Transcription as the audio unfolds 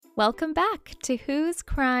Welcome back to Whose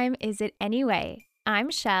Crime Is It Anyway? I'm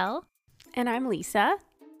Shell. And I'm Lisa.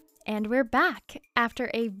 And we're back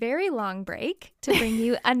after a very long break to bring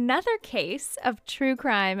you another case of true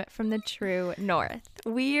crime from the true north.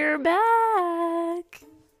 We're back.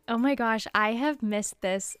 Oh my gosh, I have missed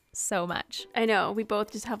this so much. I know. We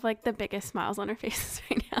both just have like the biggest smiles on our faces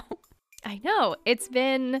right now. I know. It's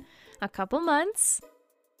been a couple months.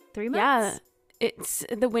 3 months? Yeah.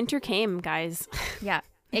 The winter came, guys. Yeah.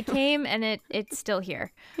 It came and it's still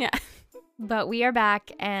here. Yeah. But we are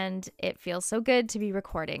back and it feels so good to be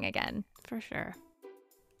recording again. For sure.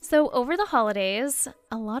 So over the holidays,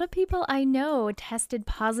 a lot of people I know tested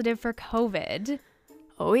positive for COVID.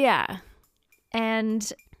 Oh, yeah.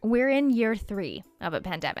 And we're in year 3 of a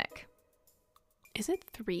pandemic. Is it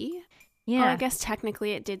 3? Yeah. Oh, I guess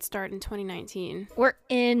technically it did start in 2019. We're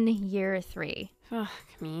in year 3. Ugh,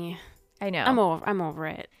 me. I know. I'm over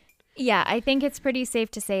it. Yeah, I think it's pretty safe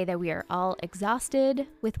to say that we are all exhausted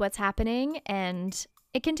with what's happening, and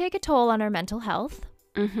it can take a toll on our mental health.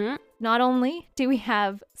 Mm-hmm. Not only do we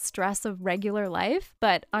have stress of regular life,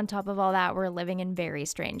 but on top of all that, we're living in very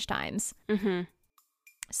strange times. Mm-hmm.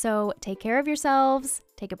 So take care of yourselves,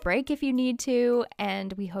 take a break if you need to,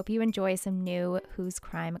 and we hope you enjoy some new Who's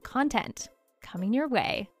Crime content coming your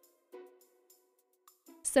way.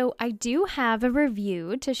 So I do have a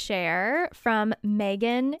review to share from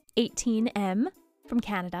Megan 18M from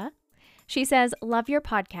Canada. She says, "Love your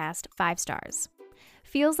podcast, 5 stars.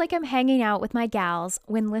 Feels like I'm hanging out with my gals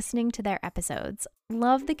when listening to their episodes.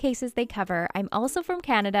 Love the cases they cover. I'm also from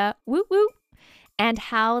Canada, woo woo, and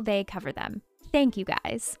how they cover them. Thank you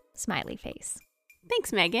guys." Smiley face.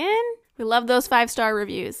 Thanks, Megan. We love those 5-star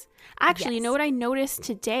reviews. Actually, Yes. You know what I noticed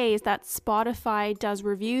today is that Spotify does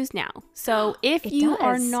reviews now. So if It you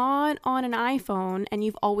are does. not on an iPhone and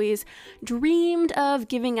you've always dreamed of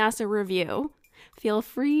giving us a review, feel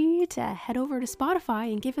free to head over to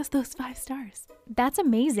Spotify and give us those 5 stars. That's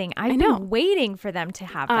amazing. I've know. been waiting for them to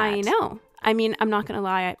have that. I know. I mean, I'm not going to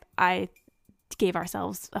lie. I gave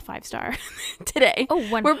ourselves a 5-star today. Oh,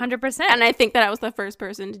 100%. And I think that I was the first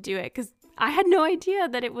person to do it because I had no idea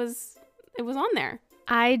that it was on there.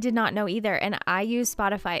 I did not know either. And I use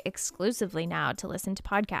Spotify exclusively now to listen to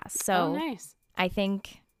podcasts. So Oh, nice. I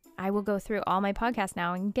think I will go through all my podcasts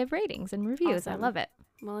now and give ratings and reviews. Awesome. I love it.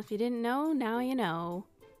 Well, if you didn't know, now you know.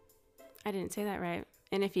 I didn't say that right.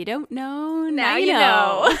 And if you don't know, now you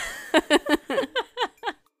know.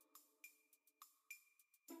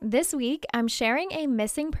 This week, I'm sharing a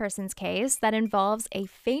missing persons case that involves a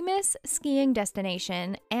famous skiing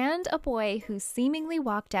destination and a boy who seemingly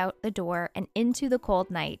walked out the door and into the cold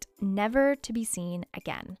night, never to be seen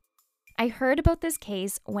again. I heard about this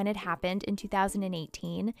case when it happened in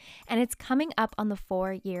 2018, and it's coming up on the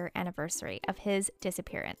 4-year anniversary of his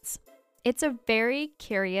disappearance. It's a very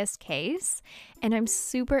curious case, and I'm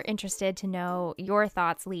super interested to know your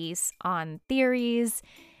thoughts, Lise, on theories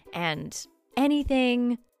and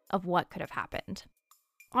anything of what could have happened.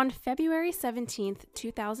 On February 17th,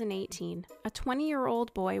 2018, a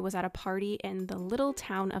 20-year-old boy was at a party in the little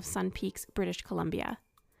town of Sun Peaks, British Columbia.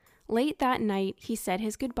 Late that night, he said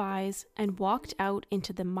his goodbyes and walked out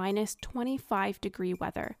into the minus 25-degree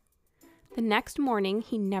weather. The next morning,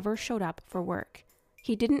 he never showed up for work.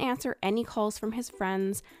 He didn't answer any calls from his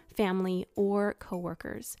friends, family, or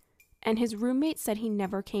coworkers. And his roommate said he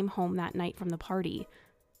never came home that night from the party.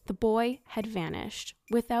 The boy had vanished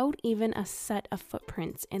without even a set of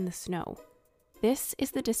footprints in the snow. This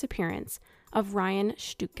is the disappearance of Ryan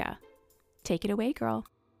Shtuka. Take it away, girl.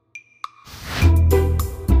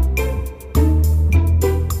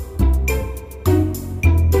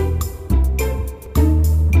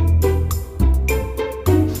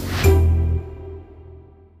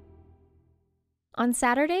 On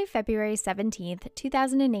Saturday, February 17th,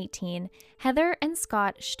 2018, Heather and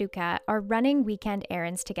Scott Shtuka are running weekend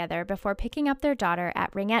errands together before picking up their daughter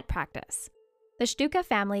at ringette practice. The Shtuka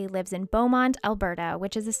family lives in Beaumont, Alberta,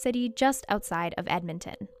 which is a city just outside of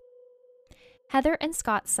Edmonton. Heather and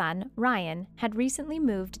Scott's son, Ryan, had recently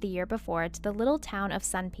moved the year before to the little town of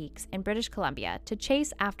Sun Peaks in British Columbia to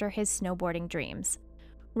chase after his snowboarding dreams.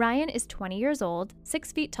 Ryan is 20 years old,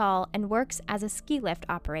 6 feet tall, and works as a ski lift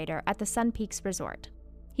operator at the Sun Peaks Resort.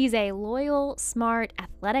 He's a loyal, smart,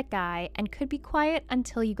 athletic guy and could be quiet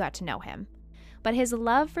until you got to know him. But his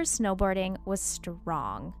love for snowboarding was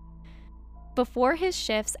strong. Before his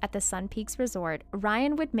shifts at the Sun Peaks Resort,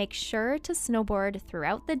 Ryan would make sure to snowboard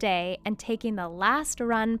throughout the day and taking the last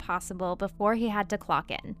run possible before he had to clock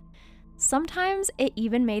in. Sometimes it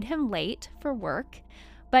even made him late for work,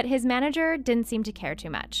 but his manager didn't seem to care too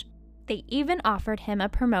much. They even offered him a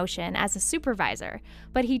promotion as a supervisor,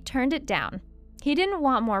 but he turned it down. He didn't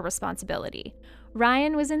want more responsibility.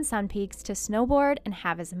 Ryan was in Sun Peaks to snowboard and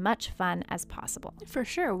have as much fun as possible. For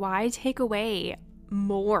sure. Why take away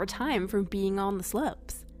more time from being on the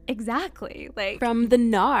slopes? Exactly. Like from the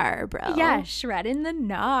gnar, bro. Yeah, shredding the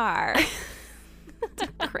gnar.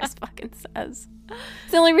 Chris fucking says.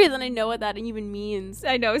 It's the only reason I know what that even means.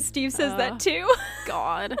 I know, Steve says that too.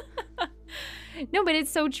 God. No, but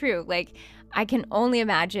it's so true. Like, I can only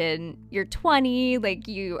imagine you're 20, like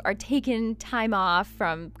you are taking time off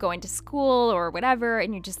from going to school or whatever,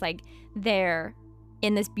 and you're just like there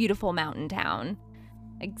in this beautiful mountain town,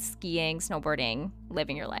 like skiing, snowboarding,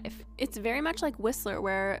 living your life. It's very much like Whistler,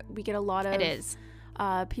 where we get a lot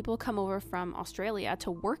of people come over from Australia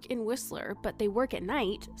to work in Whistler, but they work at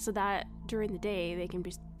night so that during the day they can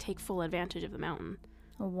just take full advantage of the mountain.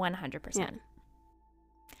 100%. Yeah.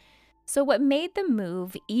 So what made the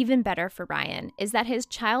move even better for Ryan is that his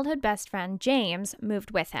childhood best friend, James,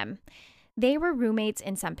 moved with him. They were roommates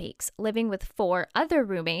in Sun Peaks, living with 4 other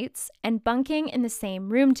roommates and bunking in the same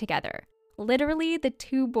room together. Literally, the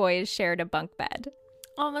 2 boys shared a bunk bed.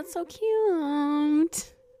 Oh, that's so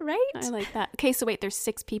cute. Right? I like that. Okay, so wait, there's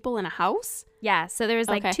 6 people in a house? Yeah, so there was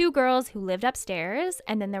like 2 girls who lived upstairs,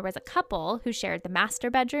 and then there was a couple who shared the master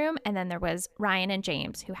bedroom, and then there was Ryan and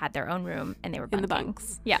James who had their own room, and they were bunking. In the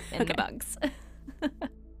bunks. Yeah, in the bunks.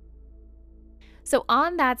 So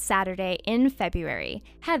on that Saturday in February,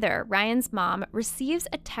 Heather, Ryan's mom, receives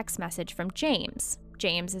a text message from James.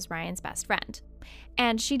 James is Ryan's best friend.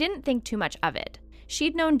 And she didn't think too much of it.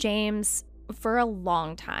 She'd known James for a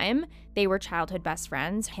long time. They were childhood best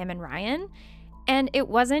friends, him and Ryan. And it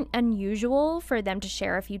wasn't unusual for them to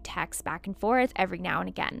share a few texts back and forth every now and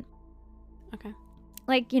again. Okay.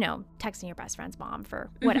 Like, you know, texting your best friend's mom for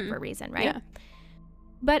whatever reason, right? Yeah.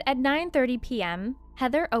 But at 9:30 p.m.,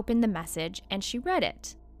 Heather opened the message and she read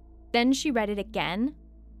it. Then she read it again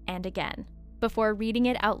and again before reading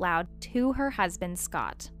it out loud to her husband,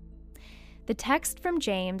 Scott. The text from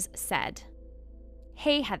James said,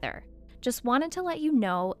 "Hey, Heather. Just wanted to let you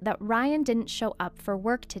know that Ryan didn't show up for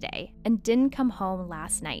work today and didn't come home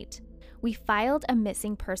last night. We filed a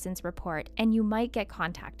missing persons report and you might get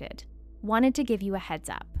contacted. Wanted to give you a heads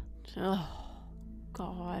up." Oh,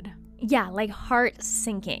 God. Yeah, like heart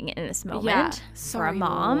sinking in this moment for a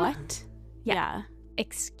mom. What? Yeah.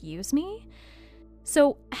 Excuse me?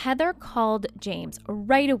 So Heather called James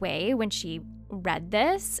right away when she read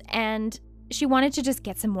this, and she wanted to just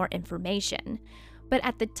get some more information. But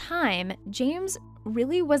at the time, James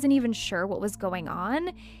really wasn't even sure what was going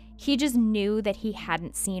on. He just knew that he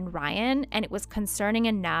hadn't seen Ryan, and it was concerning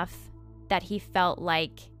enough that he felt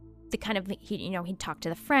like he talked to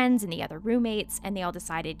the friends and the other roommates, and they all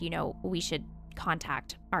decided, we should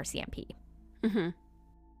contact RCMP. Mm-hmm.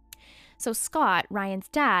 So Scott, Ryan's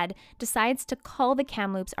dad, decides to call the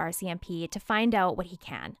Kamloops RCMP to find out what he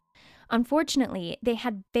can. Unfortunately, they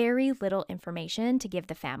had very little information to give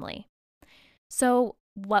the family. So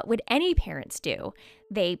what would any parents do?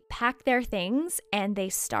 They pack their things and they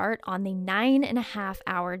start on the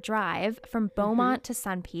 9.5-hour drive from Beaumont to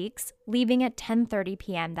Sun Peaks, leaving at 10:30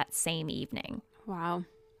 p.m. that same evening. Wow.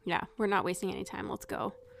 Yeah, we're not wasting any time. Let's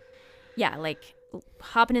go. Yeah, like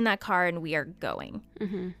hopping in that car and we are going.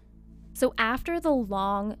 Mm-hmm. So after the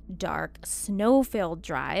long, dark, snow-filled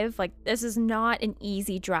drive, like this is not an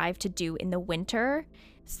easy drive to do in the winter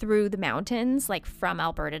through the mountains, like from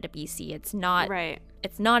Alberta to BC. It's not right.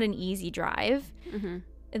 It's not an easy drive. Mm-hmm.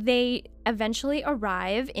 They eventually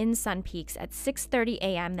arrive in Sun Peaks at 6:30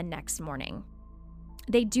 a.m. the next morning.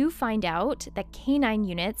 They do find out that K-9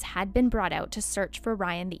 units had been brought out to search for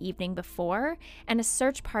Ryan the evening before, and a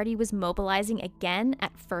search party was mobilizing again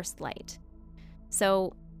at first light.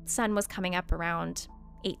 So sun was coming up around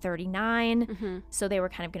 8:39, so they were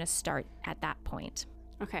kind of going to start at that point.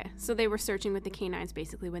 Okay, so they were searching with the K-9s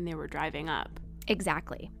basically when they were driving up.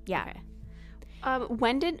 Exactly, yeah.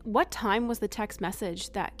 Okay. What time was the text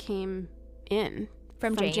message that came in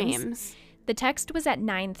from James? The text was at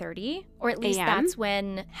 9:30, or at least that's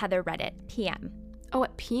when Heather read it, p.m. Oh,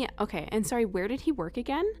 at p.m. Okay, and sorry, where did he work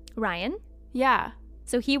again? Ryan? Yeah.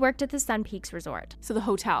 So he worked at the Sun Peaks Resort. So the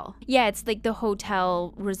hotel? Yeah, it's like the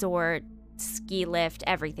hotel, resort, ski lift,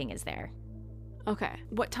 everything is there. Okay.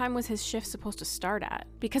 What time was his shift supposed to start at?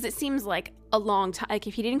 Because it seems like a long time. Like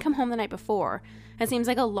if he didn't come home the night before, it seems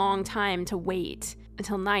like a long time to wait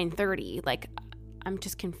until 9:30. Like I'm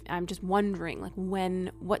just wondering, like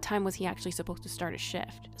what time was he actually supposed to start his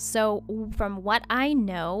shift? So from what I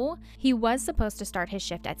know, he was supposed to start his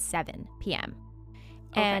shift at 7 p.m.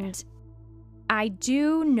 Okay. And I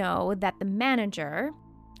do know that the manager,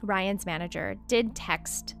 Ryan's manager, did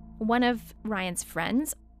text one of Ryan's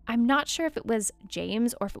friends. I'm not sure if it was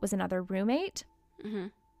James or if it was another roommate,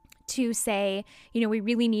 to say, we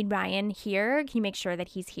really need Ryan here. Can you make sure that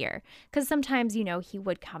he's here? Because sometimes, he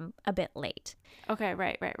would come a bit late. Okay,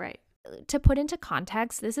 right. To put into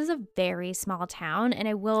context, this is a very small town, and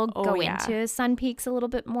I will go into Sun Peaks a little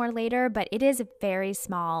bit more later, but it is very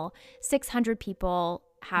small. 600 people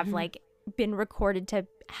have been recorded to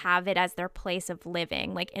have it as their place of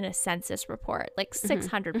living, like in a census report,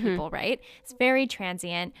 600 people, right? It's very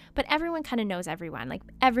transient, but everyone kind of knows everyone. Like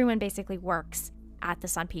everyone basically works at the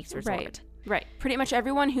Sun Peaks Resort. Right. Pretty much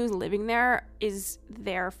everyone who's living there is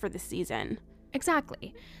there for the season.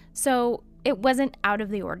 Exactly. So it wasn't out of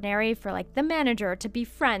the ordinary for the manager to be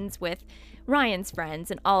friends with Ryan's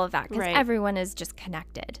friends and all of that, because everyone is just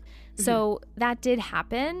connected. So that did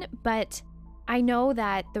happen, but I know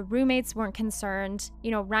that the roommates weren't concerned.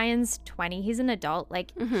 Ryan's 20, he's an adult.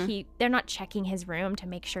 They're not checking his room to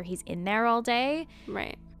make sure he's in there all day.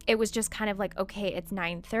 Right. It was just kind of okay, it's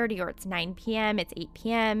 9:30 or it's 9 p.m., it's 8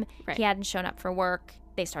 p.m. Right. He hadn't shown up for work.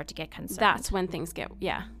 They start to get concerned. That's when things get,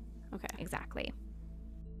 okay. Exactly.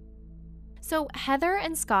 So Heather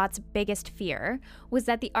and Scott's biggest fear was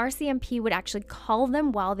that the RCMP would actually call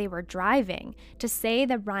them while they were driving to say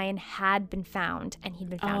that Ryan had been found and he'd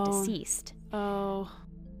been found deceased. Oh.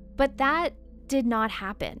 But that did not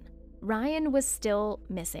happen. Ryan was still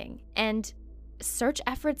missing, and search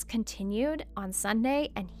efforts continued on Sunday,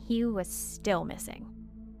 and he was still missing.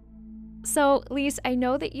 So, Lise, I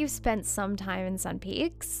know that you've spent some time in Sun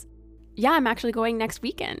Peaks. Yeah, I'm actually going next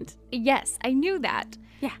weekend. Yes, I knew that.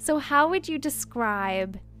 Yeah. So how would you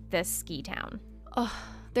describe this ski town? Oh,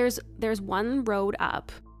 there's one road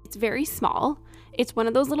up. It's very small. It's one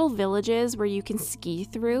of those little villages where you can ski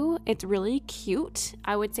through. It's really cute.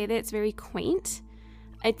 I would say that it's very quaint.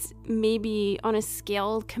 It's maybe on a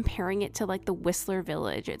scale comparing it to the Whistler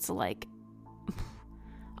Village. It's like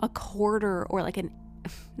a quarter or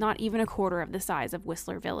not even a quarter of the size of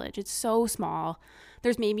Whistler Village. It's so small.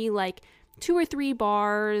 There's maybe 2 or 3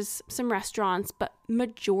 bars, some restaurants, but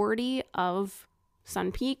majority of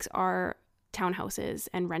Sun Peaks are townhouses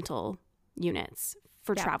and rental units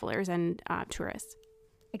for travelers and tourists.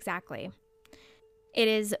 Exactly. It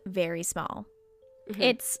is very small.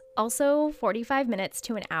 It's also 45 minutes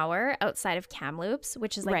to an hour outside of Kamloops,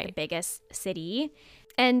 which is the biggest city.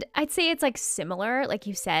 And I'd say it's similar, like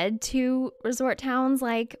you said, to resort towns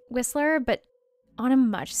like Whistler, but on a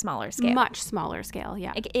much smaller scale. Much smaller scale,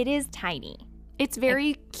 yeah. It is tiny. It's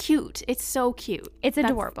very cute. It's so cute. It's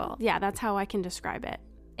adorable. That's how I can describe it.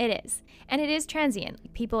 It is. And it is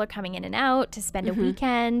transient. People are coming in and out to spend a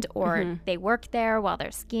weekend, or they work there while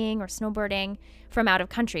they're skiing or snowboarding from out of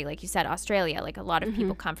country. Like you said, Australia. A lot of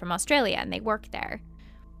people come from Australia and they work there.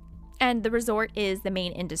 And the resort is the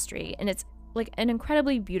main industry. And it's an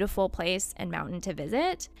incredibly beautiful place and mountain to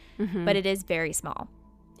visit, but it is very small.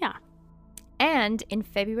 Yeah. And in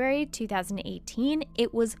February 2018,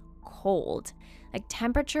 it was cold.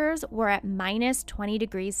 Temperatures were at minus 20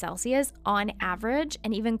 degrees Celsius on average,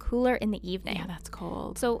 and even cooler in the evening. Yeah, that's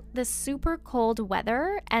cold. So the super cold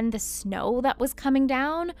weather and the snow that was coming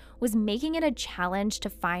down was making it a challenge to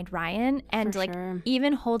find Ryan and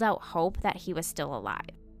even hold out hope that he was still alive.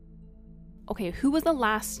 Okay, who was the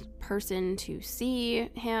last person to see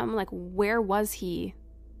him? Where was he?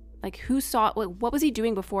 Who saw, what was he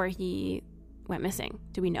doing before he went missing?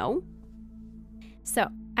 Do we know? So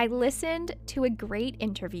I listened to a great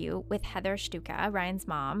interview with Heather Shtuka, Ryan's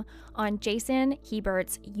mom, on Jason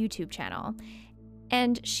Hebert's YouTube channel.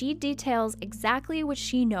 And she details exactly what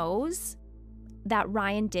she knows that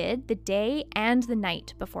Ryan did the day and the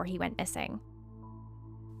night before he went missing.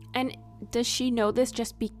 And does she know this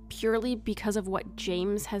just purely because of what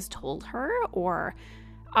James has told her, or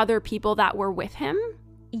other people that were with him?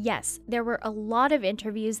 Yes, there were a lot of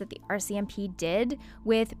interviews that the RCMP did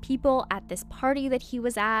with people at this party that he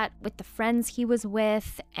was at, with the friends he was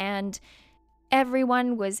with, and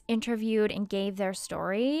everyone was interviewed and gave their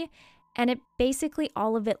story, and it basically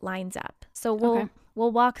all of it lines up. So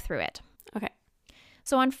we'll walk through it. Okay.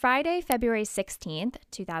 So on Friday, February 16th,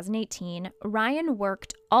 2018, Ryan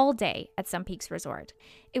worked all day at Sun Peaks Resort.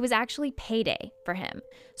 It was actually payday for him.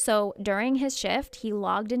 So during his shift, he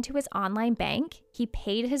logged into his online bank, he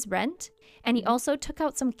paid his rent, and he also took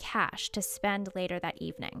out some cash to spend later that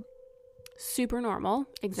evening. Super normal.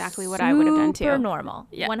 Exactly what I would have done too. Super normal.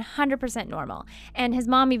 Yeah. 100% normal. And his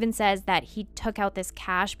mom even says that he took out this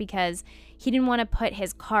cash because he didn't want to put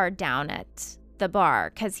his card down at the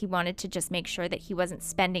bar, because he wanted to just make sure that he wasn't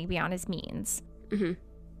spending beyond his means.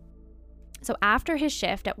 So after his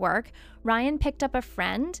shift at work, Ryan picked up a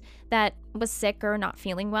friend that was sick or not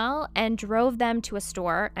feeling well and drove them to a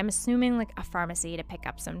store, I'm assuming a pharmacy, to pick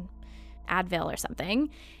up some Advil or something.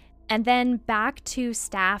 and then back to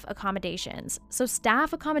staff accommodations. So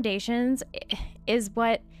staff accommodations is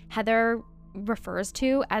what Heather refers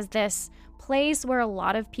to as this place where a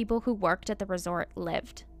lot of people who worked at the resort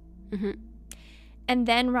lived. Mm-hmm. And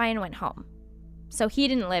then Ryan went home. So he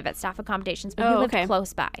didn't live at staff accommodations, but he lived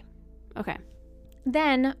close by. Okay.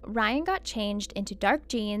 Then Ryan got changed into dark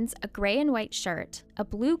jeans, a gray and white shirt, a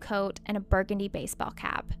blue coat, and a burgundy baseball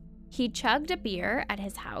cap. He chugged a beer at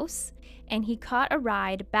his house, and he caught a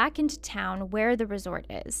ride back into town where the resort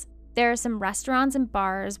is. There are some restaurants and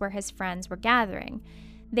bars where his friends were gathering.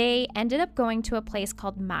 They ended up going to a place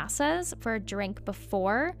called Massa's for a drink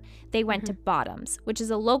before they went to Bottoms, which is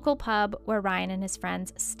a local pub where Ryan and his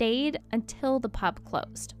friends stayed until the pub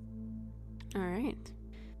closed. All right.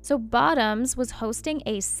 So Bottoms was hosting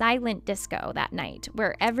a silent disco that night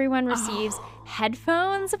where everyone receives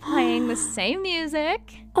headphones playing the same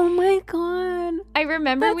music. Oh my God. I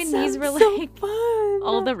remember when these were like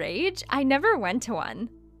all the rage. I never went to one,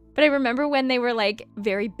 but I remember when they were like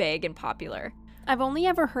very big and popular. I've only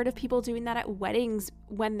ever heard of people doing that at weddings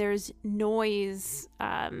when there's noise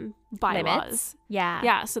bylaws. Yeah.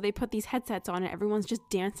 Yeah, so they put these headsets on and everyone's just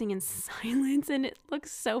dancing in silence and it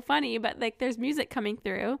looks so funny, but like there's music coming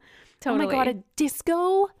through. Totally. Oh my God, a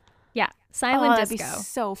disco? Yeah, silent that'd disco. Be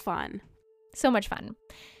so fun. So much fun.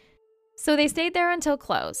 So they stayed there until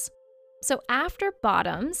close. So after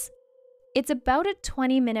Bottoms, it's about a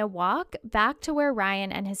 20-minute walk back to where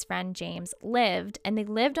Ryan and his friend James lived, and they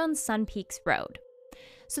lived on Sun Peaks Road.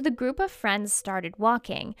 So the group of friends started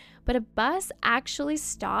walking, but a bus actually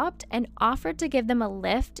stopped and offered to give them a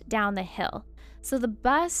lift down the hill. So the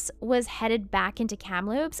bus was headed back into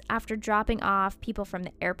Kamloops after dropping off people from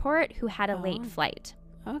the airport who had a late flight.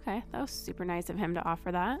 Okay, that was super nice of him to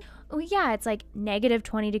offer that. Oh yeah, it's like negative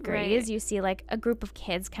 20 degrees. Right. You see like a group of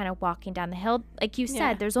kids kind of walking down the hill. Like you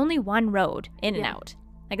said, there's only one road in and out.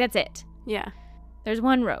 Like that's it. Yeah. There's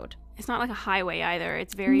one road. It's not like a highway either.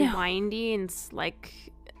 It's very windy and it's like,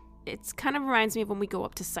 it's kind of reminds me of when we go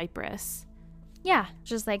up to Cyprus. Yeah,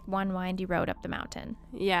 just like one windy road up the mountain.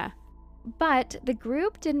 Yeah. But the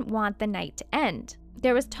group didn't want the night to end.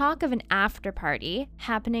 There was talk of an after party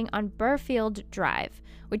happening on Burfield Drive,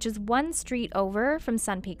 which is one street over from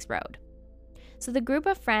Sun Peaks Road. So the group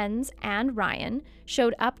of friends and Ryan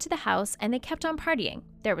showed up to the house and they kept on partying.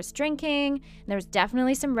 There was drinking, and there was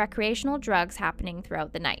definitely some recreational drugs happening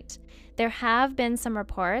throughout the night. There have been some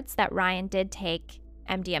reports that Ryan did take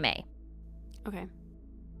MDMA. Okay.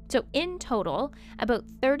 So in total, about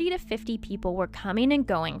 30 to 50 people were coming and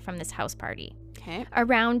going from this house party. Okay.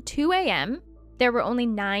 Around 2 a.m., there were only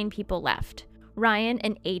 9 people left. Ryan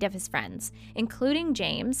and 8 of his friends, including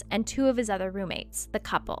James and 2 of his other roommates, the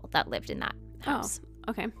couple that lived in that house.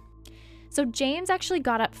 Oh, okay. So James actually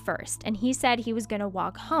got up first, and he said he was going to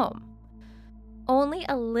walk home. Only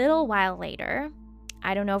a little while later,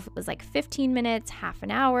 I don't know if it was like 15 minutes, half an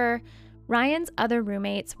hour, Ryan's other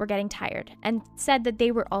roommates were getting tired and said that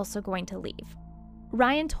they were also going to leave.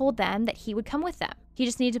 Ryan told them that he would come with them. He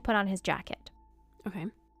just needed to put on his jacket. Okay.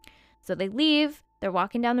 So they leave, they're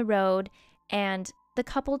walking down the road, and the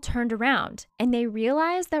couple turned around and they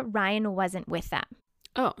realized that Ryan wasn't with them.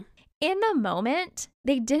 Oh. In the moment,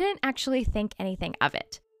 they didn't actually think anything of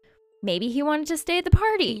it. Maybe he wanted to stay at the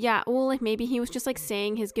party. Yeah, well, like maybe he was just like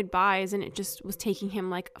saying his goodbyes and it just was taking him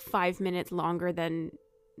like 5 minutes longer than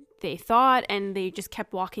they thought, and they just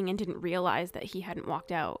kept walking and didn't realize that he hadn't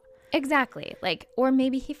walked out. Exactly. Like, or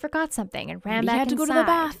maybe he forgot something and ran back inside. He had to go to the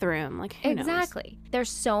bathroom. Like, who knows? Exactly. There's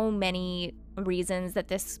so many reasons that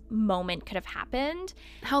this moment could have happened.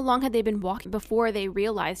 How long had they been walking before they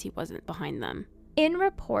realized he wasn't behind them? In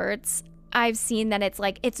reports, I've seen that it's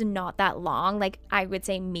like, it's not that long. Like, I would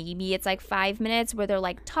say maybe it's like 5 minutes where they're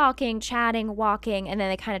like talking, chatting, walking, and then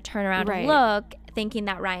they kind of turn around and look, thinking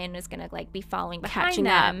that Ryan is going to like be following behind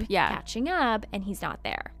them. Catching up, and he's not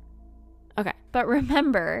there. Okay. But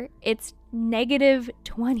remember, it's negative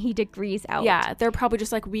 20 degrees out. Yeah, they're probably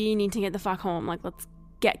just like, we need to get the fuck home. Like, let's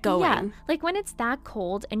get going. Yeah, like when it's that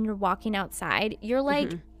cold and you're walking outside, you're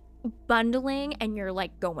like bundling and you're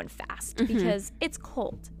like going fast because it's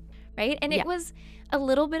cold, right? And it was a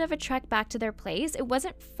little bit of a trek back to their place. It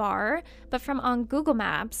wasn't far, but from on Google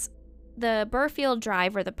Maps, the Burfield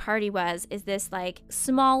Drive where the party was is this like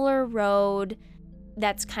smaller road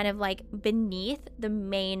that's kind of like beneath the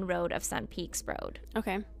main road of Sun Peaks Road.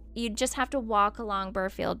 Okay. You just have to walk along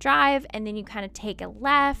Burfield Drive, and then you kind of take a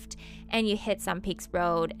left and you hit Sun Peaks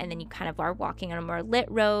Road, and then you kind of are walking on a more lit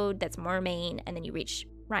road that's more main, and then you reach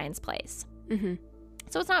Ryan's place.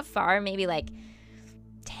 So it's not far, maybe like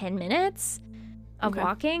 10 minutes of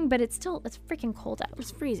walking, but it's freaking cold out.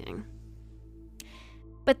 It's freezing.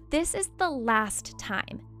 But this is the last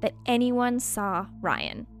time that anyone saw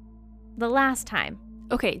Ryan. The last time.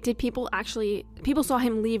 Okay, did people saw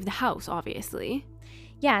him leave the house, obviously.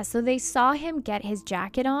 Yeah, so they saw him get his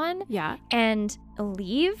jacket on Yeah. and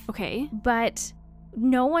leave. Okay. But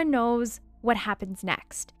no one knows what happens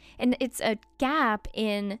next. And it's a gap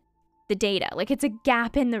in the data. Like, it's a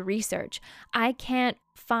gap in the research. I can't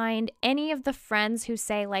find any of the friends who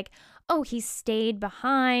say, like, oh, he stayed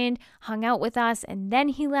behind, hung out with us, and then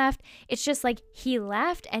he left. It's just like he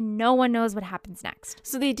left and no one knows what happens next.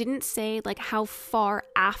 So they didn't say like how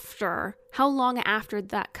long after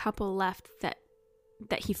that couple left that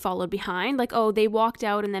he followed behind? Like, oh, they walked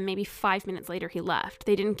out and then maybe 5 minutes later he left.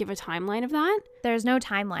 They didn't give a timeline of that? There's no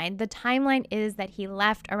timeline. The timeline is that he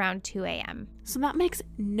left around 2 a.m. So that makes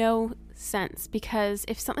no sense, because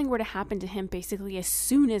if something were to happen to him basically as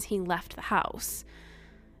soon as he left the house,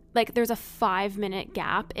 like there's a 5-minute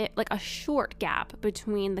gap, like a short gap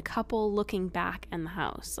between the couple looking back and the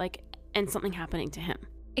house, like, and something happening to him.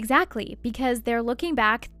 Exactly, because they're looking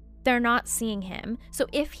back, they're not seeing him. So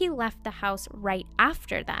if he left the house right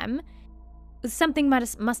after them, something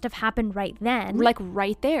must have happened right then. Like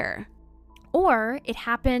right there. Or it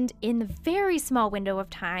happened in the very small window of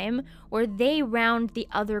time where they round the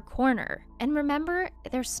other corner. And remember,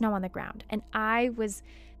 there's snow on the ground. And I was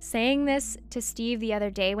saying this to Steve the other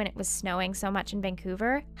day when it was snowing so much in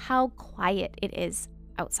Vancouver, how quiet it is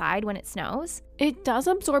outside when it snows. It does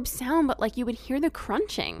absorb sound, but like you would hear the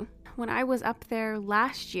crunching. When I was up there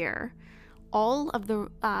last year, all of the,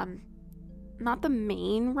 not the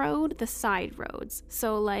main road, the side roads.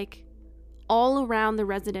 So like all around the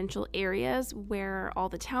residential areas where all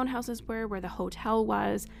the townhouses were, where the hotel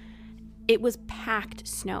was, it was packed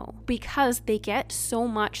snow. Because they get so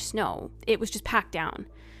much snow, it was just packed down.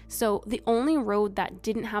 So the only road that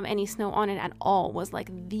didn't have any snow on it at all was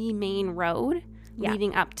like the main road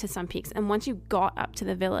leading up to Sun Peaks. And once you got up to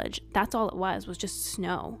the village, that's all it was just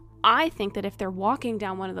snow. I think that if they're walking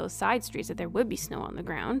down one of those side streets, that there would be snow on the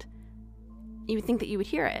ground. You would think that you would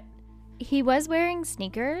hear it. He was wearing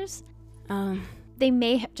sneakers. They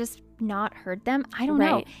may have just not heard them. I don't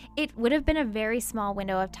know. It would have been a very small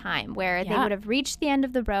window of time where they would have reached the end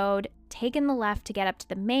of the road, taken the left to get up to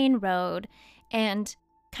the main road, and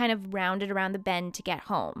kind of rounded around the bend to get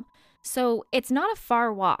home. So it's not a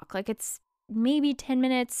far walk. Like, it's maybe 10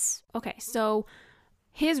 minutes. Okay, so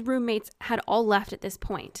his roommates had all left at this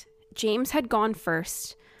point. James had gone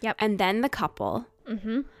first. Yep. And then the couple.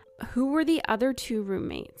 Mm-hmm. Who were the other two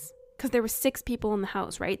roommates? Because there were 6 people in the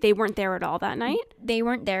house, right? They weren't there at all that night? They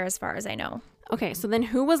weren't there as far as I know. Okay, so then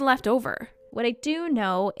who was left over? What I do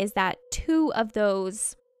know is that 2 of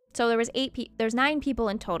those, so there's 9 people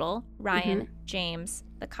in total. Ryan, James,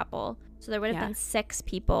 the couple. So there would have been 6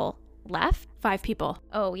 people left. 5 people.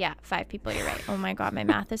 Oh yeah, 5 people, you're right. Oh my God, my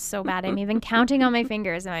math is so bad. I'm even counting on my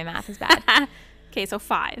fingers and my math is bad. Okay, so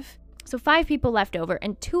 5. So 5 people left over,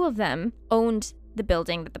 and 2 of them owned the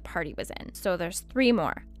building that the party was in. So there's 3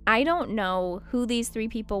 more. I don't know who these 3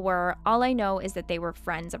 people were. All I know is that they were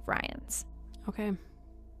friends of Ryan's. Okay.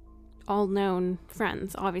 All known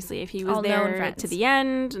friends, obviously, if he was all there to the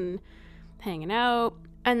end and hanging out.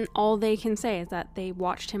 And all they can say is that they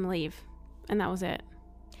watched him leave. And that was it.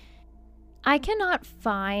 I cannot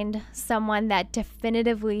find someone that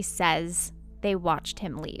definitively says they watched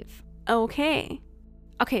him leave. Okay,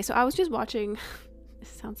 so I was just watching, this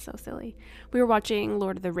sounds so silly. We were watching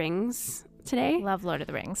Lord of the Rings today. Love Lord of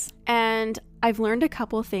the Rings. And I've learned a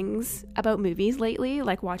couple things about movies lately,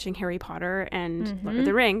 like watching Harry Potter and Lord of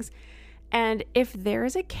the Rings. And if there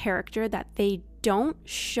is a character that they don't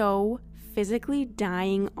show physically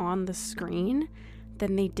dying on the screen,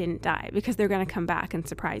 then they didn't die, because they're going to come back and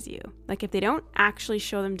surprise you. Like, if they don't actually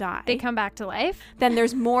show them die, they come back to life, then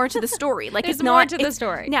there's more to the story. Like, there's it's more not to the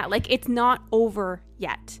story. Yeah, like it's not over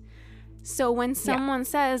yet. So when someone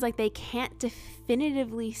says like they can't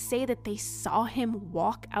definitively say that they saw him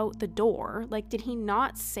walk out the door, like, did he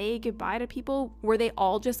not say goodbye to people? Were they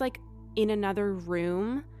all just like in another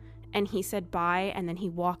room and he said bye and then he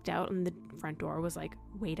walked out and the front door was like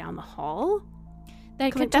way down the hall?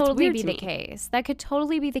 That could totally be the case. That could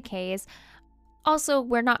totally be the case. Also,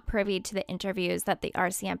 we're not privy to the interviews that the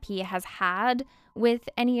RCMP has had with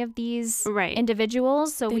any of these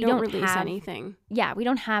individuals. So we don't release anything. Yeah, we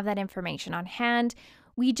don't have that information on hand.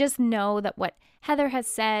 We just know that what Heather has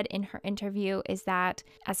said in her interview is that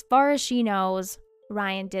as far as she knows,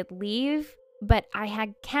 Ryan did leave, but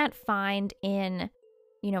I can't find in,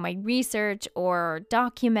 my research or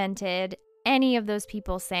documented any of those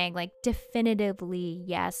people saying like definitively,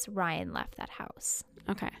 yes, Ryan left that house.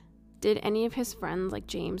 Okay. Did any of his friends, like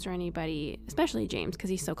James or anybody, especially James because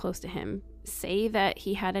he's so close to him, say that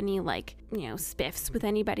he had any, like, you know, spiffs with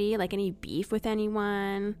anybody, like any beef with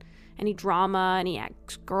anyone, any drama, any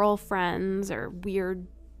ex-girlfriends or weird,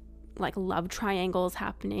 like, love triangles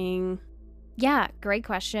happening? Yeah, great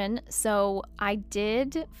question. So I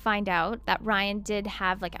did find out that Ryan did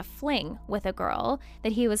have like a fling with a girl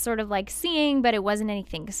that he was sort of like seeing, but it wasn't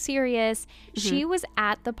anything serious. She was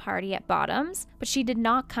at the party at Bottoms, but she did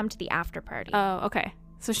not come to the after party. Oh, okay.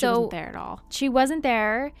 So she wasn't there at all. She wasn't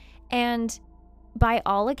there, and by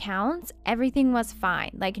all accounts, everything was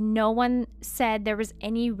fine. Like, no one said there was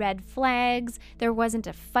any red flags. There wasn't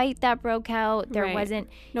a fight that broke out. There wasn't,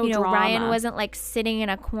 no drama. Ryan wasn't like sitting in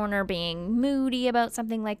a corner being moody about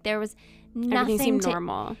something. Like, there was nothing. Everything seemed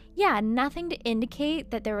normal. Yeah, nothing to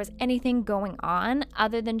indicate that there was anything going on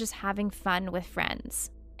other than just having fun with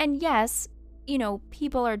friends. And yes, you know,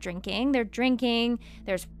 people are drinking. They're drinking.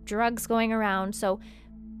 There's drugs going around. So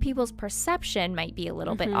people's perception might be a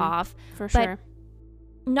little bit off. For sure.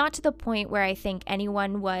 Not to the point where I think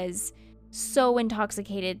anyone was so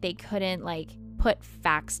intoxicated they couldn't, like, put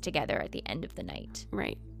facts together at the end of the night.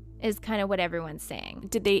 Right. Is kind of what everyone's saying.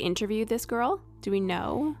 Did they interview this girl? Do we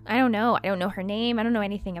know? I don't know. I don't know her name. I don't know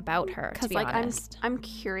anything about her, to be like, honest. I'm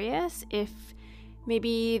curious if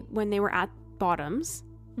maybe when they were at Bottoms,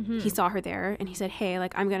 he saw her there and he said, hey,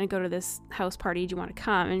 like, I'm going to go to this house party. Do you want to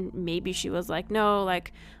come? And maybe she was like, no,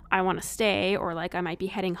 like, I want to stay, or like, I might be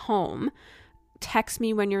heading home. Text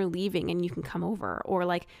me when you're leaving and you can come over, or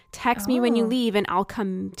like text me when you leave and I'll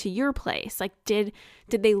come to your place. Like, did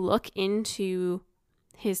they look into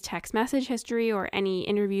his text message history or any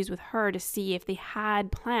interviews with her to see if they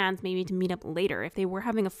had plans maybe to meet up later? If they were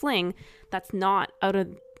having a fling, that's not out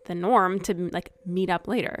of the norm to like meet up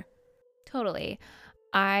later. Totally.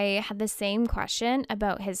 I had the same question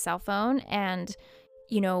about his cell phone and,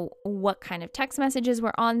 you know, what kind of text messages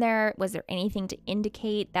were on there. Was there anything to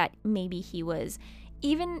indicate that maybe he was,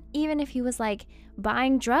 even if he was like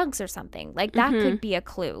buying drugs or something, like that could be a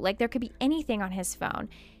clue. Like, there could be anything on his phone.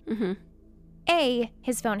 A,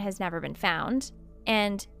 his phone has never been found.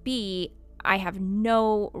 And B, I have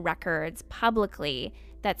no records publicly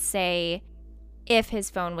that say if his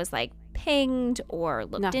phone was like pinged or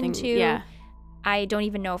looked into. Yeah. I don't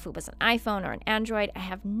even know if it was an iPhone or an Android. I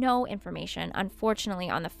have no information, unfortunately,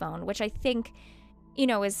 on the phone, which I think, you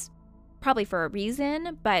know, is probably for a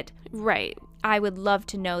reason. But right, I would love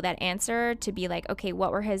to know that answer, to be like, okay,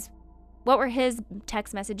 what were his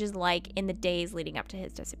text messages like in the days leading up to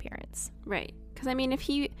his disappearance? Right. Because, I mean, if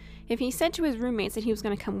he said to his roommates that he was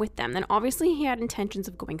going to come with them, then obviously he had intentions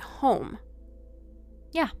of going home.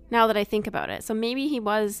 Yeah. Now that I think about it. So maybe he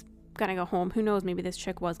was going to go home. Who knows? Maybe this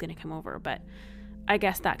chick was going to come over. But I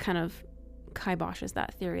guess that kind of kiboshes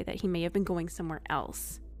that theory that he may have been going somewhere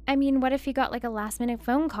else. I mean, what if he got like a last minute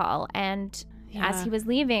phone call and as he was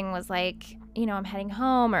leaving was like, you know, I'm heading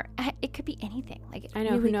home, or it could be anything. Like, it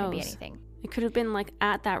really who knows? Could be anything. It could have been like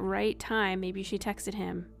at that right time. Maybe she texted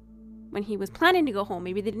him when he was planning to go home.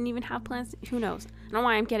 Maybe they didn't even have plans. Who knows? I don't know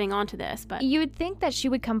why I'm getting onto this, but you would think that she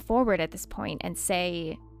would come forward at this point and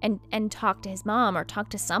say, and talk to his mom or talk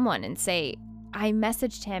to someone and say, I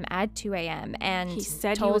messaged him at 2 a.m. and he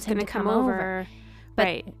said told he was him going to to come over. But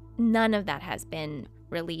right. None of that has been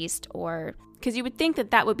released, or because you would think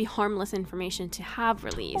that would be harmless information to have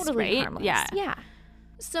released, totally right? Harmless. Yeah.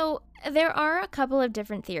 So there are a couple of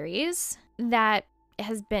different theories that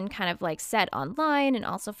has been kind of like said online and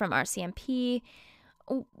also from RCMP.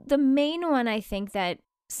 The main one I think that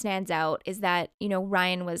stands out is that, you know,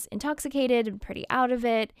 Ryan was intoxicated and pretty out of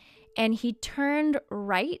it, and he turned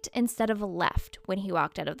right instead of left when he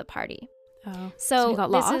walked out of the party. Oh, so he got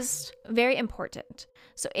this lost? is very important.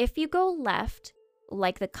 So if you go left,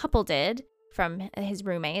 like the couple did from his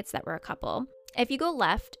roommates that were a couple, if you go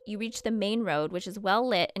left, you reach the main road, which is well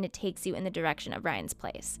lit, and it takes you in the direction of Ryan's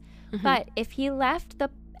place. But if he left the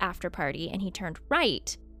after party and he turned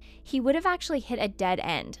right, he would have actually hit a dead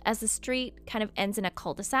end, as the street kind of ends in a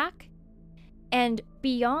cul-de-sac. And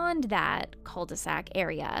beyond that cul-de-sac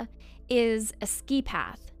area is a ski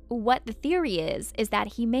path. What the theory is that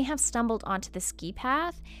he may have stumbled onto the ski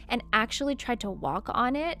path and actually tried to walk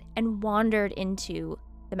on it and wandered into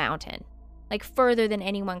the mountain, like further than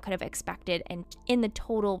anyone could have expected and in the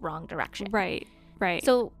total wrong direction. Right.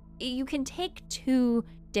 So you can take two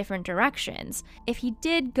different directions. If he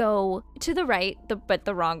did go to the right, but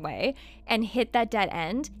the wrong way, and hit that dead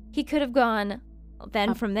end, he could have gone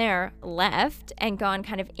then from there left and gone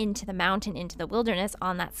kind of into the mountain, into the wilderness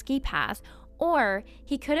on that ski path. Or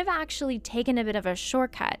he could have actually taken a bit of a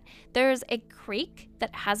shortcut. There's a creek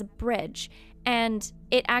that has a bridge, and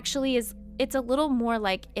it actually is it's a little more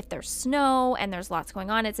like if there's snow and there's lots going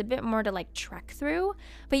on, it's a bit more to like trek through,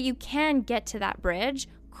 but you can get to that bridge,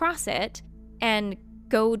 cross it, and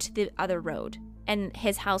go to the other road. And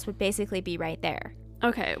his house would basically be right there.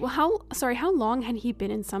 Okay, well, how long had he been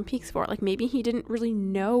in Sun Peaks for? Like, maybe he didn't really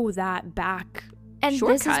know that back And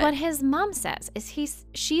shortcut. This is what his mom says,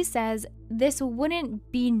 she says this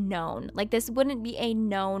wouldn't be known. Like, this wouldn't be a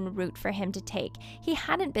known route for him to take. He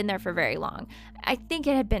hadn't been there for very long. I think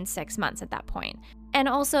it had been 6 months at that point. And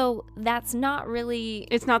also, that's not really...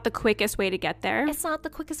 It's not the quickest way to get there. It's not the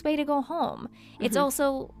quickest way to go home. It's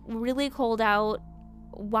also really cold out.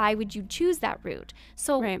 Why would you choose that route?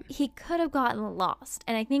 So he could have gotten lost.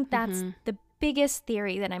 And I think that's the biggest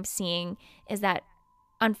theory that I'm seeing, is that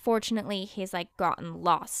unfortunately he's like gotten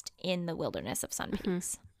lost in the wilderness of Sun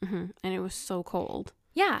Peaks. And it was so cold.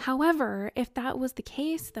 Yeah. However, if that was the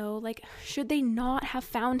case though, like, should they not have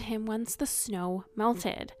found him once the snow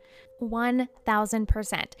melted?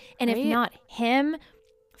 1,000%. And if not him,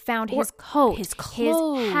 found his coat, his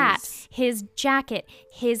hat, his jacket,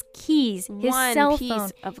 his keys, his cell phone,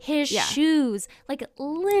 his shoes, like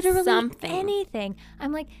literally anything.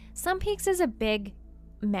 I'm like, Sun Peaks is a big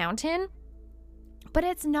mountain, but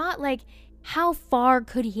it's not like, how far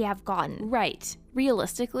could he have gotten? Right.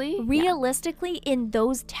 Realistically, in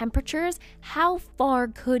those temperatures, how far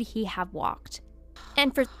could he have walked?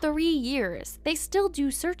 And for 3 years, they still do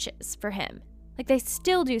searches for him. Like, they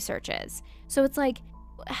still do searches. So it's like,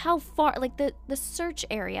 how far, like the search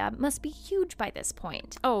area must be huge by this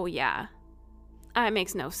point. Oh yeah, it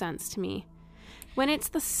makes no sense to me. When it's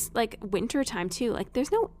the like winter time too, like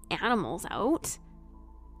there's no animals out.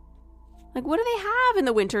 Like, what do they have in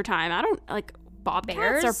the winter time? I don't like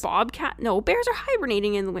bobcats or bobcat. No, bears are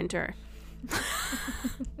hibernating in the winter.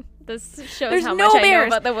 This shows how much I know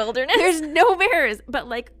about the wilderness. There's no bears, but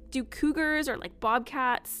like, do cougars or like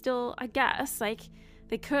bobcats still? I guess like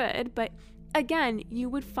they could, but. Again, you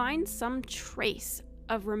would find some trace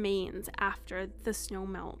of remains after the snow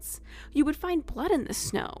melts. You would find blood in the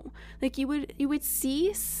snow. Like, you would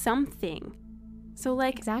see something. So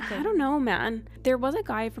like, exactly. I don't know, man. There was a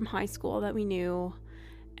guy from high school that we knew,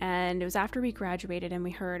 and it was after we graduated, and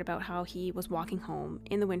we heard about how he was walking home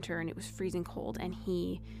in the winter and it was freezing cold, and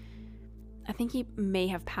I think he may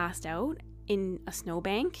have passed out in a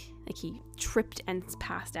snowbank. Like, he tripped and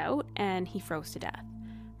passed out and he froze to death.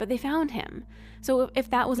 But they found him. So if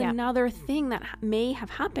that was another thing that may have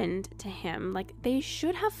happened to him, like, they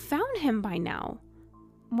should have found him by now.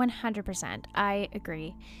 100%. I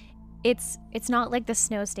agree. It's not like the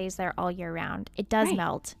snow stays there all year round. It does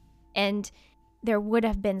melt. And there would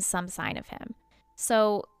have been some sign of him.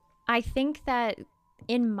 So I think that,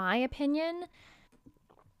 in my opinion,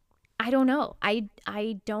 I don't know. I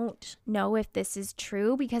don't know if this is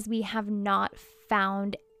true, because we have not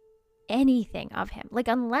found anything of him. Like,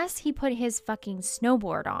 unless he put his fucking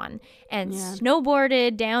snowboard on and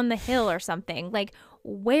snowboarded down the hill or something, like,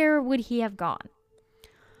 where would he have gone?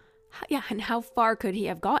 Yeah, and how far could he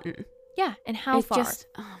have gotten? Yeah, and how far?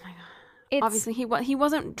 Oh my god. Obviously he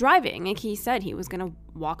wasn't driving. Like, he said he was gonna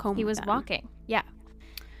walk home. He was walking. Yeah.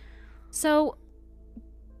 So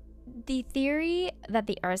the theory that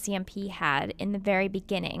the RCMP had in the very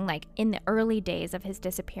beginning, like in the early days of his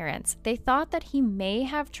disappearance, they thought that he may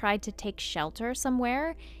have tried to take shelter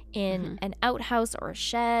somewhere in an outhouse or a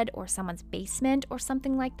shed or someone's basement or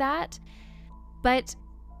something like that. But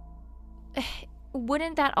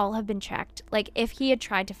wouldn't that all have been checked? Like, if he had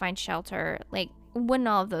tried to find shelter, like, wouldn't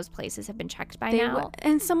all of those places have been checked by now?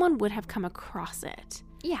 And someone would have come across it.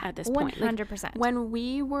 Yeah, at this point, 100%. Like, when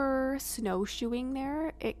we were snowshoeing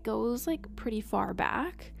there, it goes like pretty far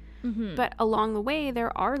back, but along the way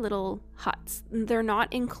there are little huts. They're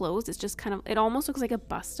not enclosed. It's just kind of, it almost looks like a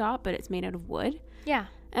bus stop, but it's made out of wood. Yeah,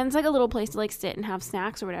 and it's like a little place to like sit and have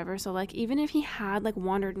snacks or whatever. So like, even if he had like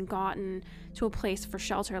wandered and gotten to a place for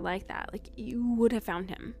shelter like that, like, you would have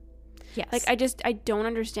found him. Yes. Like, I don't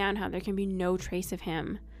understand how there can be no trace of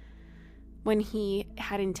him when he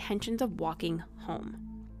had intentions of walking home.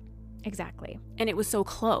 Exactly. And it was so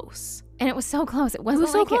close. It wasn't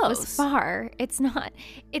like it was far. It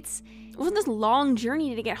wasn't this long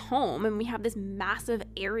journey to get home, and we have this massive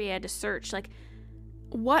area to search. Like,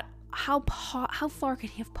 how far could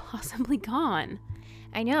he have possibly gone?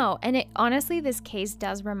 I know. And honestly, this case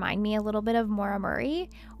does remind me a little bit of Maura Murray,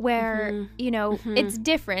 where, it's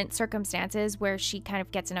different circumstances, where she kind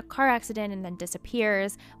of gets in a car accident and then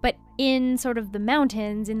disappears. But in sort of the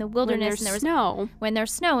mountains, in the wilderness, when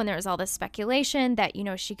there's snow, and there was all this speculation that,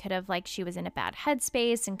 she could have, like, she was in a bad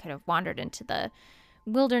headspace and could have wandered into the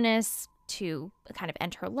wilderness to kind of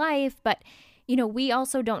end her life. But, we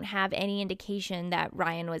also don't have any indication that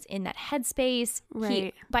Ryan was in that headspace. Right.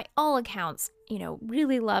 He, by all accounts,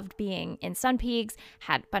 really loved being in Sun Peaks,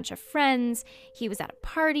 had a bunch of friends. He was at a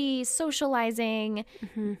party, socializing,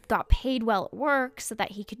 got paid well at work so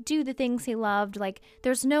that he could do the things he loved. Like,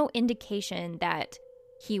 there's no indication that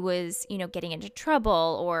he was, getting into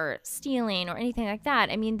trouble or stealing or anything like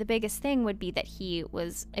that. I mean, the biggest thing would be that he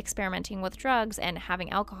was experimenting with drugs and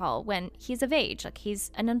having alcohol when he's of age. Like,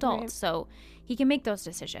 he's an adult, Right. so he can make those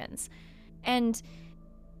decisions. And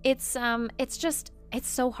it's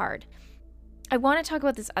so hard. I want to talk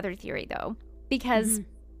about this other theory, though, because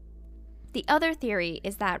the other theory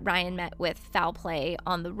is that Ryan met with foul play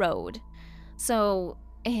on the road. So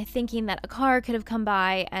thinking that a car could have come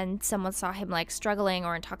by and someone saw him like struggling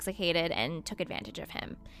or intoxicated and took advantage of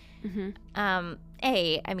him.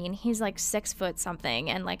 I mean, he's like 6 foot something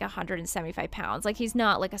and like 175 pounds. Like, he's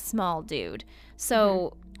not like a small dude.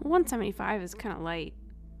 So 175 is kind of light.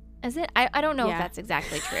 Is it? I don't know if Yeah. that's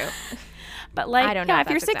exactly true. But like, I don't know yeah, if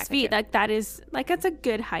if you're that's 6 exactly feet, true. like that is like, that's a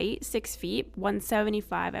good height. 6 feet,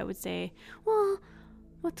 175, I would say. Well,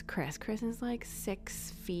 what's Chris? Chris is like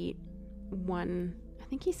 6 feet, I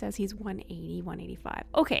think he says he's 180, 185.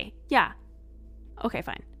 Okay, yeah. Okay,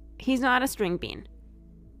 fine. He's not a string bean.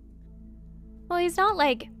 Well, he's not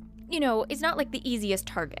like, it's not like the easiest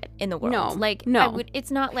target in the world. No, Like, no.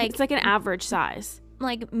 it's not like It's like an average size.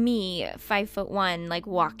 like me, 5'1", like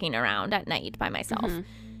walking around at night by myself.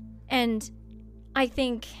 And I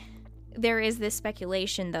think there is this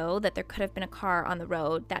speculation, though, that there could have been a car on the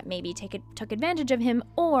road that maybe took advantage of him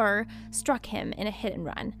or struck him in a hit and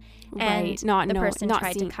run. And Right. the person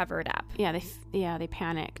tried to cover it up. Yeah, they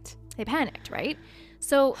panicked. They panicked, right?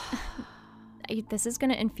 So this is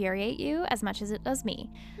going to infuriate you as much as it does me.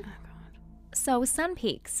 Oh, God. So Sun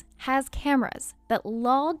Peaks has cameras that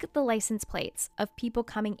log the license plates of people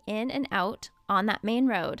coming in and out on that main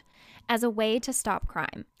road as a way to stop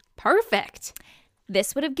crime. Perfect.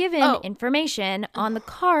 This would have given information on the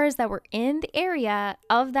cars that were in the area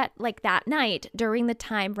of that night during the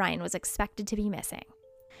time Ryan was expected to be missing.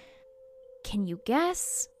 Can you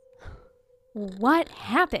guess what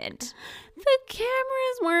happened? The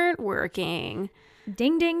cameras weren't working.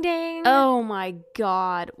 Ding, ding, ding. Oh my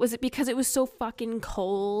God. Was it because it was so fucking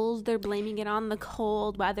cold? They're blaming it on the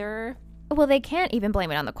cold weather. Well, they can't even blame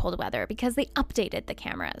it on the cold weather because they updated the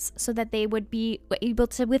cameras so that they would be able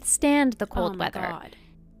to withstand the cold weather. God.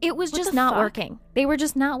 It was What just the not fuck? working. They were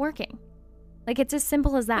just not working. Like, it's as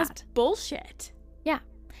simple as that. That's bullshit. Yeah.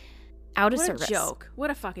 Out of What service. a joke. What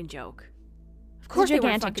a fucking joke. Of course they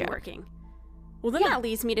weren't gigantic fucking joke. working. Well, then Yeah. that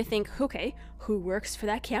leads me to think, okay, who works for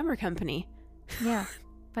that camera company? Yeah.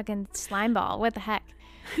 Fucking slime ball. What the heck?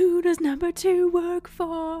 Who does number 2 work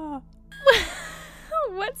for?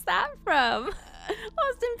 What's that from?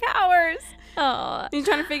 Austin Powers. Oh. He's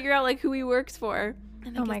trying to figure out like who he works for.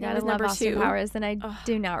 Oh my God, I love Austin Powers, and I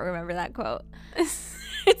do not remember that quote.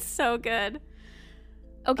 It's so good.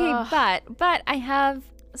 Okay, Ugh. but I have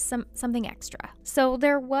something extra. So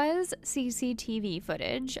there was CCTV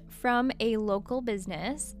footage from a local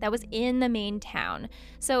business that was in the main town.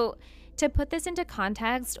 So to put this into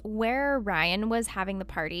context, where Ryan was having the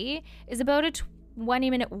party is about a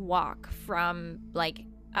 20-minute walk from like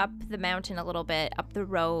up the mountain a little bit, up the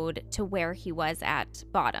road to where he was at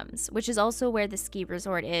Bottoms, which is also where the ski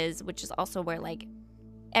resort is, which is also where like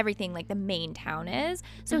everything like the main town is.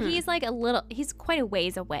 So he's like he's quite a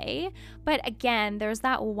ways away. But again, there's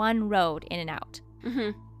that one road in and out.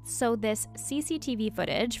 So this CCTV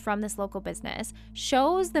footage from this local business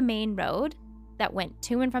shows the main road that went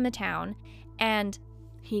to and from the town, and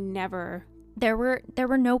there were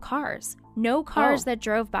no cars. No cars that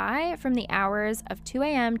drove by from the hours of 2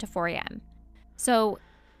 a.m. to 4 a.m. So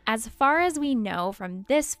as far as we know from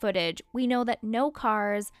this footage, we know that no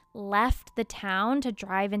cars left the town to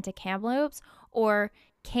drive into Kamloops or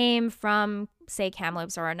came from, say,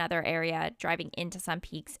 Kamloops or another area driving into Sun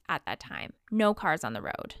Peaks at that time. No cars on the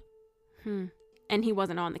road. And he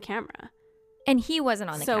wasn't on the camera. And he wasn't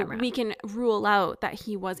on the camera. So we can rule out that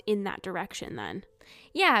he was in that direction then.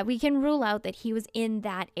 Yeah, we can rule out that he was in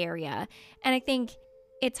that area. And I think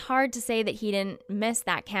it's hard to say that he didn't miss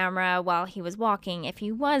that camera while he was walking if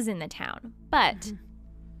he was in the town. But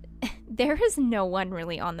there is no one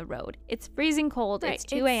really on the road. It's freezing cold. Right. It's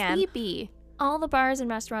 2 a.m. It's sleepy. All the bars and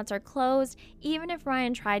restaurants are closed. Even if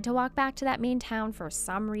Ryan tried to walk back to that main town for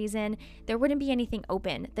some reason, there wouldn't be anything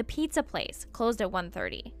open. The pizza place closed at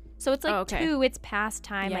 1:30. So it's like 2, it's past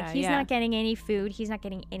time. Yeah, like he's not getting any food. He's not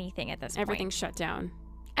getting anything at this point. Everything's shut down.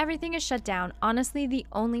 Everything is shut down. Honestly, the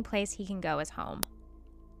only place he can go is home.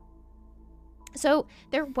 So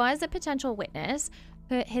there was a potential witness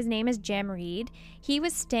His name is Jim Reed. He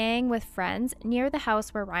was staying with friends near the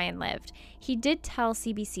house where Ryan lived. He did tell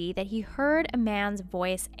CBC that he heard a man's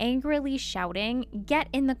voice angrily shouting, "Get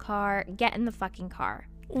in the car, get in the fucking car."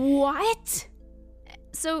 What?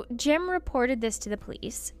 So Jim reported this to the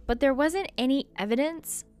police, but there wasn't any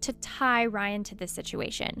evidence to tie Ryan to this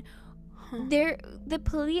situation. The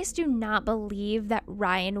police do not believe that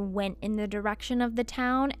Ryan went in the direction of the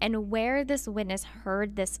town, and where this witness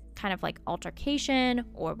heard this kind of like altercation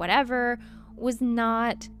or whatever was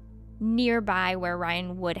not nearby where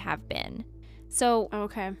Ryan would have been. So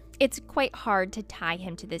Okay. it's quite hard to tie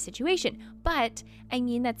him to this situation. But I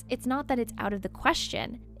mean, it's not that it's out of the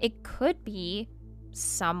question. It could be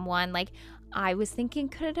someone, like, I was thinking,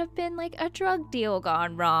 could it have been like a drug deal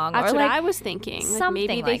gone wrong? That's or what like I was thinking. Like maybe something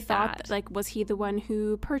they like thought that. like, was he the one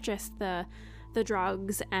who purchased the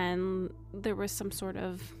drugs and there was some sort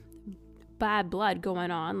of bad blood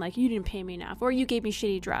going on, like you didn't pay me enough or you gave me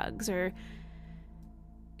shitty drugs, or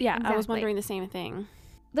yeah, I was Exactly. wondering the same thing.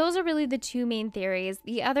 Those are really the two main theories.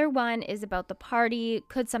 The other one is about the party.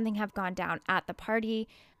 Could something have gone down at the party?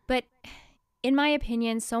 But in my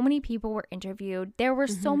opinion, so many people were interviewed. There were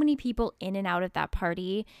so many people in and out of that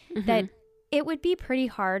party that it would be pretty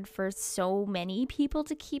hard for so many people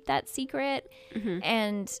to keep that secret.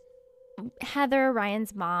 And Heather,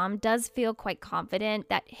 Ryan's mom, does feel quite confident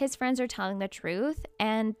that his friends are telling the truth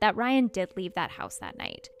and that Ryan did leave that house that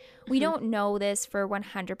night. We don't know this for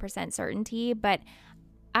 100% certainty, but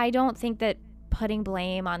I don't think that putting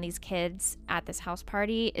blame on these kids at this house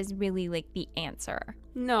party is really like the answer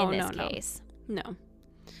in this case. No.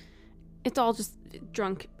 It's all just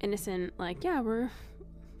drunk, innocent, like, yeah, we're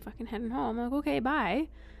fucking heading home. I'm like, okay, bye.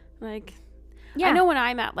 Like, Yeah. I know when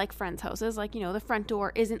I'm at like friends' houses, like, you know, the front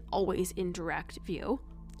door isn't always in direct view.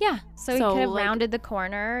 Yeah. So he So, could have like- rounded the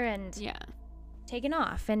corner and Yeah. taken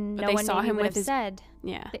off, and But no they one saw maybe him would with have his- said.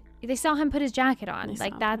 Yeah. They saw him put his jacket on. They Like, saw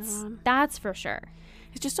him put it that's on. that's for sure.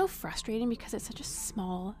 It's just so frustrating because it's such a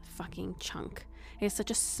small fucking chunk. It's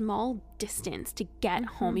such a small distance to get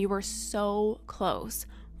home. You were so close.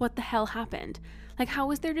 What the hell happened? Like,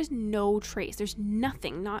 how is there just no trace? There's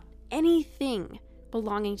nothing, not anything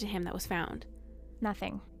belonging to him that was found.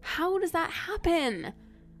 Nothing. How does that happen?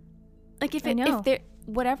 Like, if I know. if there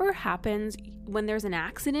whatever happens when there's an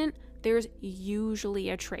accident, there's usually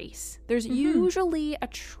a trace. There's usually a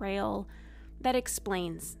trail that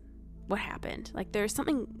explains what happened. Like, there's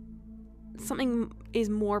something is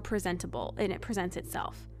more presentable and it presents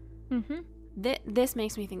itself. This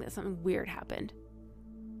makes me think that something weird happened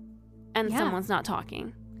and Yeah. someone's not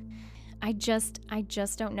talking. I just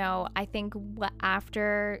don't know. I think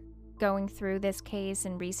after going through this case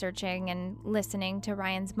and researching and listening to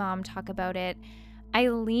Ryan's mom talk about it, I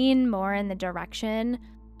lean more in the direction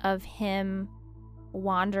of him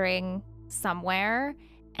wandering somewhere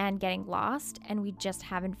and getting lost, and we just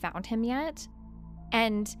haven't found him yet.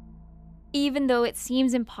 And even though it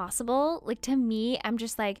seems impossible, like, to me, I'm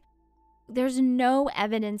just like, there's no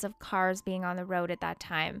evidence of cars being on the road at that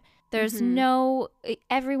time. There's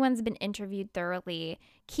everyone's been interviewed thoroughly.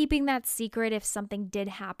 Keeping that secret if something did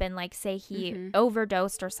happen, like say he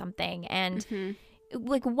overdosed or something, and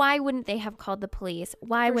like, why wouldn't they have called the police?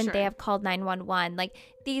 Why For wouldn't they sure. have called 911? Like,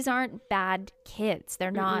 these aren't bad kids.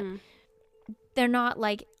 They're not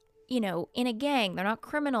like, you know, in a gang. They're not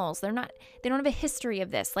criminals. They don't have a history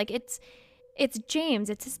of this. Like, it's James.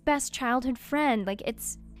 It's his best childhood friend. Like,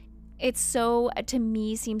 it's so, to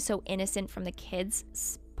me, seems so innocent from the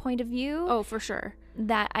kids' point of view. Oh, for sure.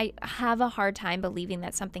 That I have a hard time believing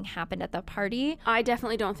that something happened at the party. I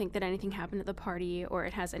definitely don't think that anything happened at the party or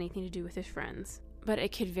it has anything to do with his friends. But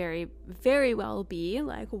it could very, very well be,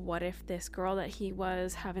 like, what if this girl that he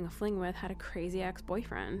was having a fling with had a crazy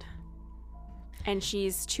ex-boyfriend? And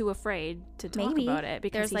she's too afraid to talk Maybe. about it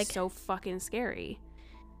because There's, he's like- so fucking scary.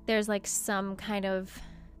 There's like some kind of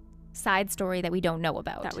side story that we don't know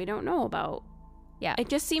about. That we don't know about. Yeah. It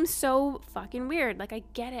just seems so fucking weird. Like, I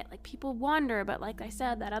get it. Like, people wonder, but like I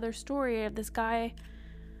said, that other story of this guy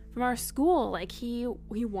from our school, like, he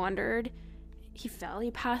wandered, he fell,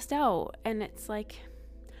 he passed out, and it's like,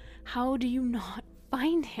 how do you not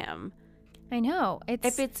find him? I know.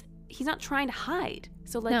 He's not trying to hide.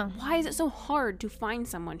 So, like, No. why is it so hard to find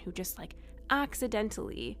someone who just, like,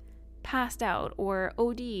 accidentally passed out or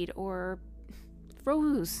OD'd or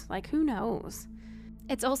froze? Like, who knows?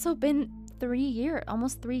 It's also been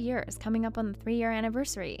almost 3 years, coming up on the 3-year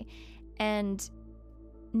anniversary, and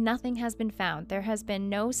nothing has been found. There has been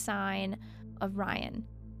no sign of Ryan.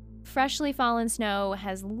 Freshly fallen snow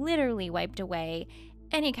has literally wiped away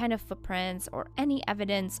any kind of footprints or any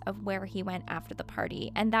evidence of where he went after the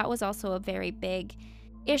party, and that was also a very big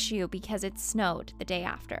issue because it snowed the day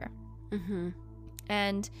after. Mm-hmm.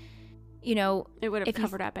 And, you know, it would have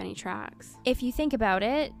covered up any tracks. If you think about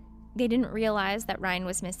it, they didn't realize that Ryan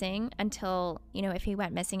was missing until, you know, if he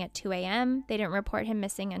went missing at 2 a.m., they didn't report him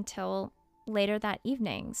missing until later that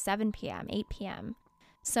evening, 7 p.m., 8 p.m.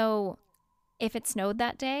 So if it snowed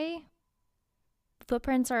that day,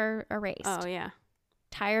 footprints are erased. Oh, yeah.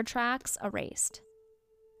 Tire tracks erased.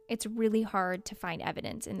 It's really hard to find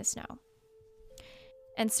evidence in the snow.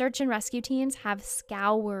 And search and rescue teams have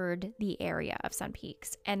scoured the area of Sun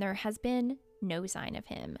Peaks, and there has been no sign of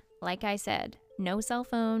him. Like I said, no cell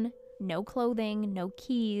phone, no clothing, no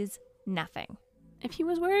keys, nothing. If he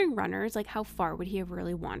was wearing runners, like, how far would he have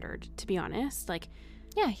really wandered, to be honest? Like,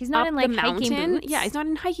 yeah, he's not in, like, hiking boots. Yeah, he's not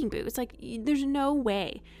in hiking boots. Like, there's no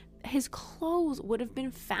way. His clothes would have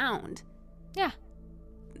been found. Yeah.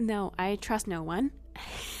 No, I trust no one.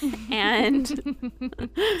 And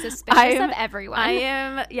suspicious of everyone.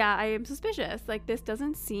 I am suspicious. Like, this is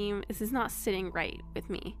not sitting right with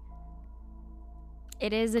me.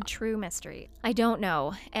 It is a true mystery. I don't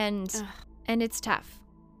know. And it's tough.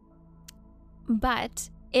 But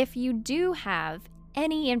if you do have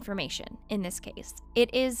any information in this case,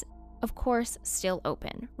 it is, of course, still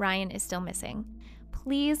open. Ryan is still missing.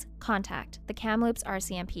 Please contact the Kamloops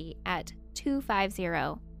RCMP at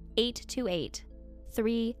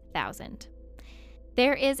 250-828-3000.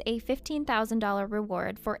 There is a $15,000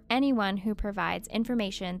 reward for anyone who provides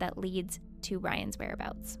information that leads to Ryan's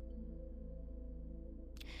whereabouts.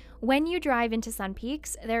 When you drive into Sun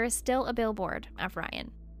Peaks, there is still a billboard of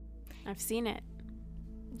Ryan. I've seen it.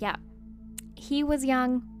 Yeah. He was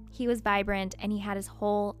young, he was vibrant, and he had his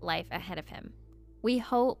whole life ahead of him. We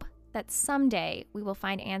hope that someday we will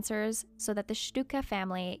find answers so that the Shtuka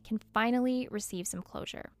family can finally receive some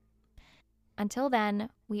closure. Until then,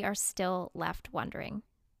 we are still left wondering,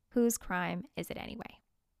 whose crime is it anyway?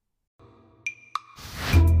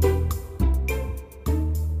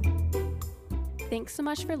 Thanks so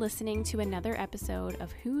much for listening to another episode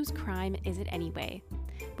of Whose Crime Is It Anyway?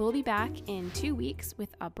 We'll be back in 2 weeks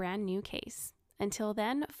with a brand new case. Until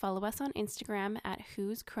then, follow us on Instagram at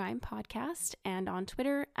Whose Crime Podcast and on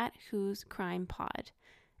Twitter at Whose Crime Pod.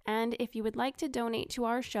 And if you would like to donate to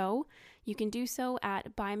our show, you can do so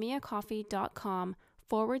at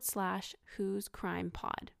buymeacoffee.com/Whose Crime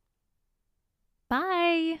Pod.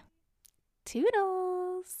 Bye! Toodles!